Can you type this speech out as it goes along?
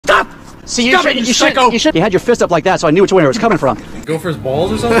See, you should. You had your fist up like that, so I knew which way it was coming from. Go for his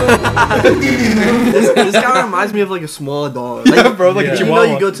balls or something? this guy reminds me of like a small dog. Like, Yeah, bro, like a you chihuahua.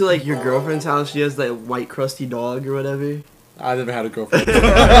 know, you go to like your girlfriend's house, she has that white crusty dog or whatever. I never had a girlfriend.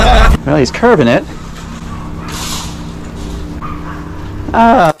 Well, he's curving it.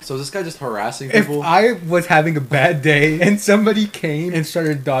 So is this guy just harassing If people? I was having a bad day and somebody came and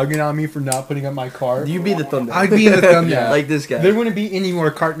started dogging on me for not putting up my car, You'd be the thumbnail. I'd be in the thumbnail. Yeah. Like this guy. There wouldn't be any more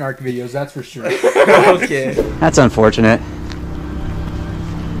Cart Narc videos, that's for sure. Okay. That's unfortunate.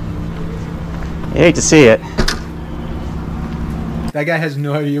 I hate to see it. That guy has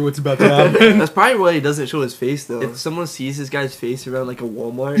no idea what's about to happen. That's probably why he doesn't show his face though. If someone sees this guy's face around like a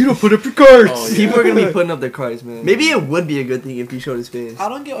Walmart, You don't put up your cards! Oh, yeah. people are gonna be putting up their cards, man. Maybe it would be a good thing if he showed his face. I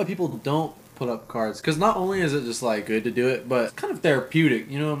don't get why people don't put up cards, because not only is it just like good to do it, but it's kind of therapeutic,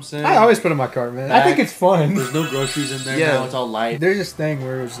 you know what I'm saying? I always put up my cart, man. I think it's fun. There's no groceries in there Yeah. now, it's all light. There's this thing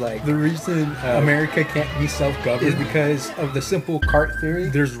where it's like the reason America can't be self-governed is because of the simple cart theory.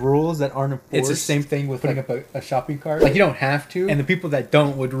 There's rules that aren't enforced. It's the same thing with putting up a shopping cart. Like you don't have to, and the people that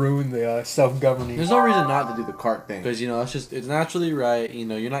don't would ruin the self-governing. There's no reason not to do the cart thing, because you know it's naturally right. You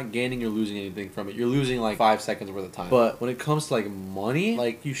know, you're not gaining or losing anything from it. You're losing like 5 seconds worth of time. But when it comes to like money,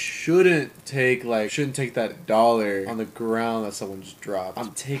 like you shouldn't take that dollar on the ground that someone just dropped.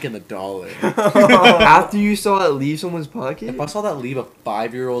 I'm taking the dollar. After you saw it leave someone's pocket? If I saw that leave a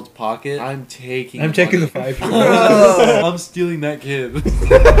 5-year-old's pocket, I'm taking I'm the taking money. the 5-year-old. I'm stealing that kid.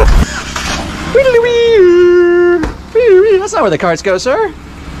 That's not where the carts go, sir.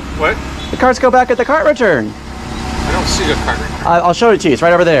 What? The carts go back at the cart return. I don't see the cart. I'll show it to you. It's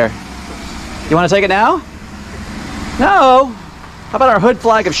right over there. You want to take it now? No. How about our hood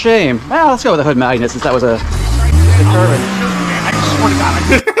flag of shame? Well, let's go with the hood magnet since that was a I swear to God.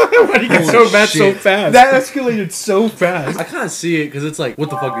 Why do you get Holy so mad so shit. fast? That escalated so fast. I kind of see it because it's like, what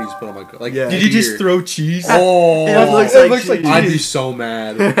the fuck did you just put on my car? Like, Yeah. Did you just here. throw cheese? Oh, It looks It like looks like cheese. I'd be so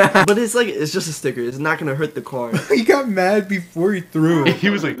mad. But it's just a sticker. It's not gonna hurt the car. He got mad before he threw it. He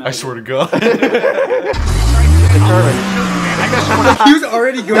was like, I swear to God. He was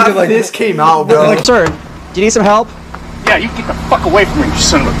already going to like This came out, bro. Sir, do you need some help? Yeah, you get the fuck away from me, you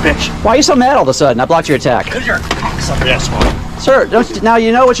son of a bitch. Why are you so mad all of a sudden? I blocked your attack. Because you're a cocksucker, that's why. Sir, now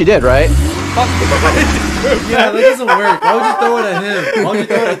you know what you did, right? Yeah, that doesn't work. Why would you throw it at him? Why would you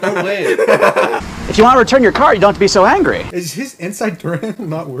throw it at way? If you want to return your car, you don't have to be so angry. Is his inside door handle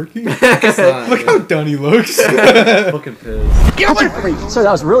not working? It's not. Look how done he looks. Fucking pissed. Get away from me! Sir,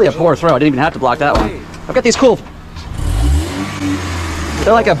 that was really a poor throw. I didn't even have to block that one. I've got these cool...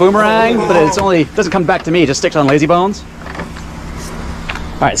 They're like a boomerang, but it doesn't come back to me. It just sticks on lazy bones.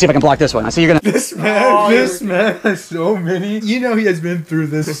 All right, see if I can block this one. I see you're gonna... This man has so many. You know he has been through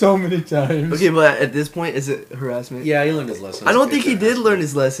this so many times. Okay, but at this point, is it harassment? Yeah, he learned his lesson. I don't think he did learn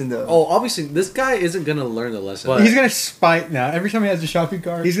his lesson though. Oh, obviously, this guy isn't gonna learn the lesson. But He's gonna spite now. Every time he has a shopping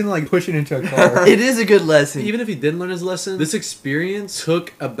cart, he's gonna like push it into a car. It is a good lesson. even if he didn't learn his lesson, this experience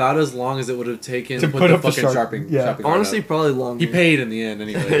took about as long as it would have taken To to put put the up the fucking shopping- shopping yeah. shopping cart Honestly, up. probably longer. He paid in the end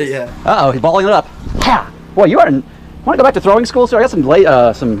anyway. Yeah. Uh-oh, he's balling it up. Ha! Boy, you are... Want to go back to throwing school, sir? I got some... These are How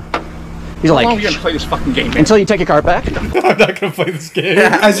long are like... you gonna play this fucking game, man? Until you take your cart back. I'm not gonna play this game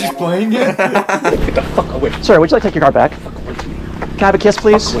as he's playing it. Get the fuck away. Sir, would you like to take your cart back? Can I have a kiss,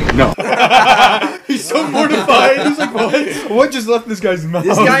 please? No. He's so mortified. He's like, what? What just left this guy's mouth?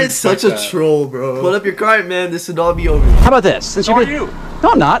 This guy is such a that. troll, bro. Put up your cart, man. This would all be over. How about this? Since So are did- you.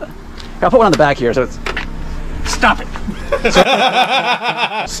 No, I'm not. I'll put one on the back here, so it's... Stop it.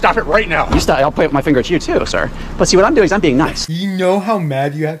 Stop it right now. You stop. I'll point my finger at you too, sir. But see, what I'm doing is I'm being nice. You know how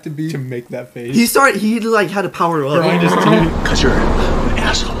mad you have to be to make that face. He like had to power up. Grind his teeth. Because you're an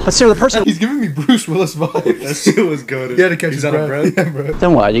asshole. But sir, the person... He's giving me Bruce Willis vibes. That shit was good. He had to catch his out of breath. breath. Yeah, bro.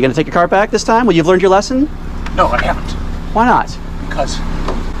 Then what? Are you going to take your cart back this time? Well, you've learned your lesson? No, I haven't. Why not? Because you're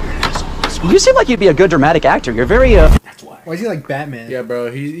an asshole. That's why. You seem like you'd be a good dramatic actor. You're very, That's why. Why is he like Batman? Yeah,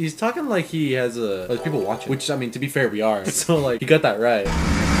 bro, he's talking like he has like people watching. Which, I mean, to be fair, we are. So, like, he got that right.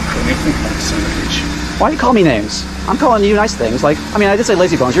 Don't even think about it, son of a bitch. Why do you call me names? I'm calling you nice things. Like, I mean, I did say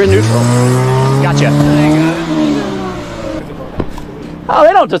lazy bones. You're in neutral. Gotcha. Oh,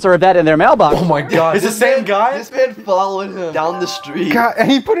 they don't deserve that in their mailbox. Oh my god. It's the same guy? This man following him down the street. God,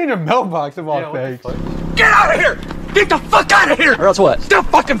 and he put it in a mailbox of all things. Get out of here! Get the fuck out of here! Or else what? Stop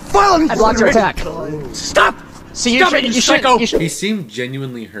fucking following me! I blocked your attack. Stop! See, Stop it, you psycho! He seemed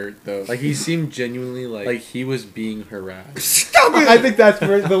genuinely hurt, though. Like, he seemed genuinely like he was being harassed. Stop it! I think that's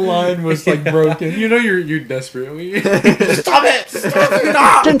where the line was like broken. You know you're desperate. Stop it! Stop it!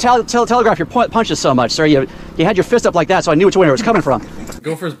 No! Didn't telegraph your punches so much, sir. You had your fist up like that, so I knew which way it was coming from.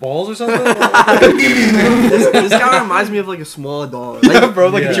 Go for his balls or something? This guy reminds me of like a small dog. Like, Yeah, bro,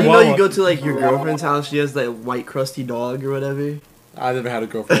 like a you know, chihuahua. you go to like your girlfriend's house, she has that white crusty dog or whatever. I never had a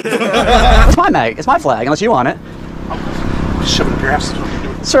girlfriend. It's my mag. It's my flag, unless you want it. Shove it up your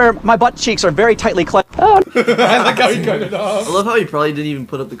ass. Sir, my butt cheeks are very tightly clamped. Oh, I like how he cut it I off. love how he probably didn't even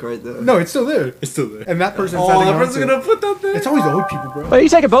put up the cart though. No, it's still there. It's still there. And that person's Oh, standing that on person's to it. gonna put that there. It's always the old people, bro. Wait, are you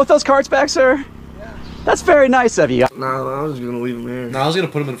taking both those carts back, sir? That's very nice of you. Nah, I was just gonna leave him here. No, I was gonna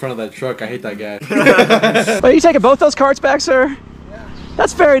put him in front of that truck. I hate that guy. Wait, are you taking both those carts back, sir?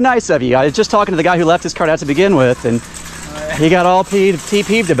 That's very nice of you. I was just talking to the guy who left his cart out to begin with, and he got all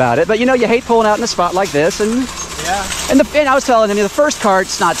peeved about it. But you know, you hate pulling out in a spot like this, and and I was telling him the first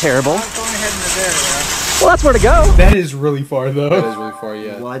cart's not terrible. Well, that's where to go. That is really far, though. That is really far,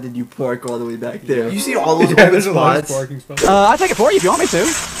 yeah. Why did you park all the way back there? You see all those Yeah, open there's a lot of spots? parking spots. I'll take it for you if you want me to.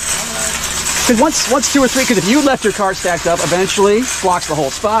 Because once two or three, because if you left your cart stacked up, eventually blocks the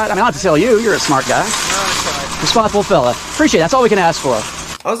whole spot. I mean, I don't have to tell you, you're a smart guy. Responsible fella. Appreciate it. That's all we can ask for.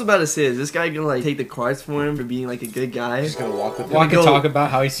 I was about to say, is this guy gonna like take the cards for him for being like a good guy? Just gonna walk with Walk him. and talk about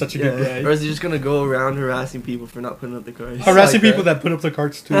how he's such a good Or guy. is he just gonna go around harassing people for not putting up the cards? Harassing like people that put up the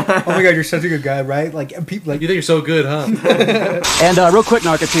carts too. Oh my god, you're such a good guy, right? Like and people like You think you're so good, huh? And real quick,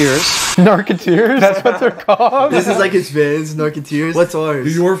 Narcoteers. narcoteers. That's what they're called. This is like his fans, Narcoteers. What's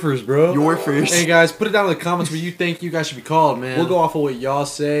ours? Your first, bro. Your first. Hey guys, put it down in the comments what you think you guys should be called, man. We'll go off of what y'all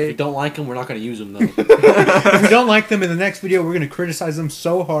say. If you don't like them, we're not gonna use them though. If we don't like them in the next video, we're gonna criticize them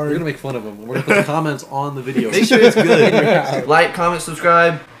so hard. We're gonna make fun of them. We're gonna put the comments on the video. Make sure it's good. Like, comment,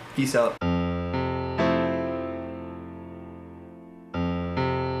 subscribe. Peace out.